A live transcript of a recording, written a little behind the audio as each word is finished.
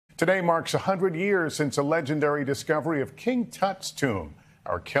Today marks 100 years since a legendary discovery of King Tut's tomb.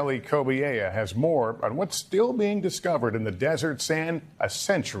 Our Kelly Cobiella has more on what's still being discovered in the desert sand a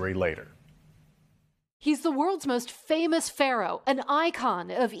century later. He's the world's most famous pharaoh, an icon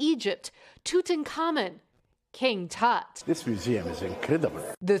of Egypt, Tutankhamun, King Tut. This museum is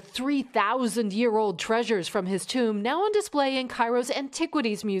incredible. The 3,000-year-old treasures from his tomb now on display in Cairo's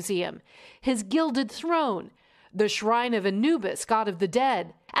Antiquities Museum. His gilded throne, the shrine of Anubis, god of the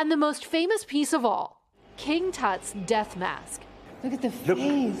dead, and the most famous piece of all, King Tut's death mask. Look at the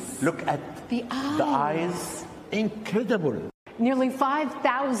face. Look at the eyes. The eyes. Incredible. Nearly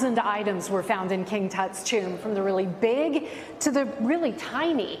 5,000 items were found in King Tut's tomb, from the really big to the really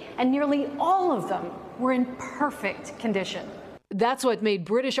tiny, and nearly all of them were in perfect condition. That's what made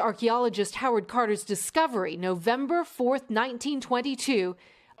British archaeologist Howard Carter's discovery, November 4th, 1922,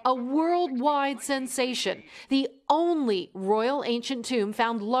 a worldwide sensation, the only royal ancient tomb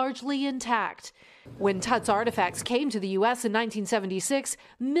found largely intact. When Tut's artifacts came to the U.S. in 1976,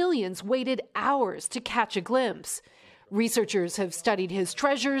 millions waited hours to catch a glimpse. Researchers have studied his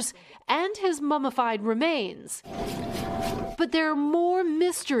treasures and his mummified remains. But there are more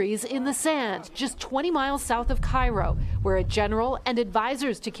mysteries in the sand, just 20 miles south of Cairo, where a general and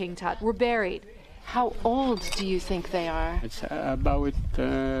advisors to King Tut were buried. How old do you think they are? It's about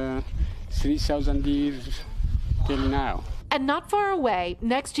 3,000 years till now. And not far away,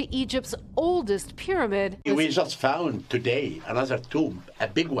 next to Egypt's oldest pyramid, We just found today another tomb, a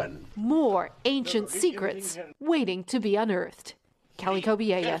big one. More ancient secrets waiting to be unearthed. Kelly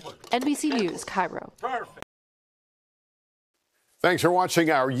Cobiella, NBC News, Cairo. Thanks for watching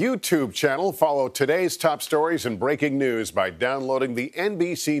our YouTube channel. Follow today's top stories and breaking news by downloading the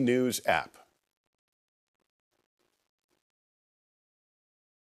NBC News app.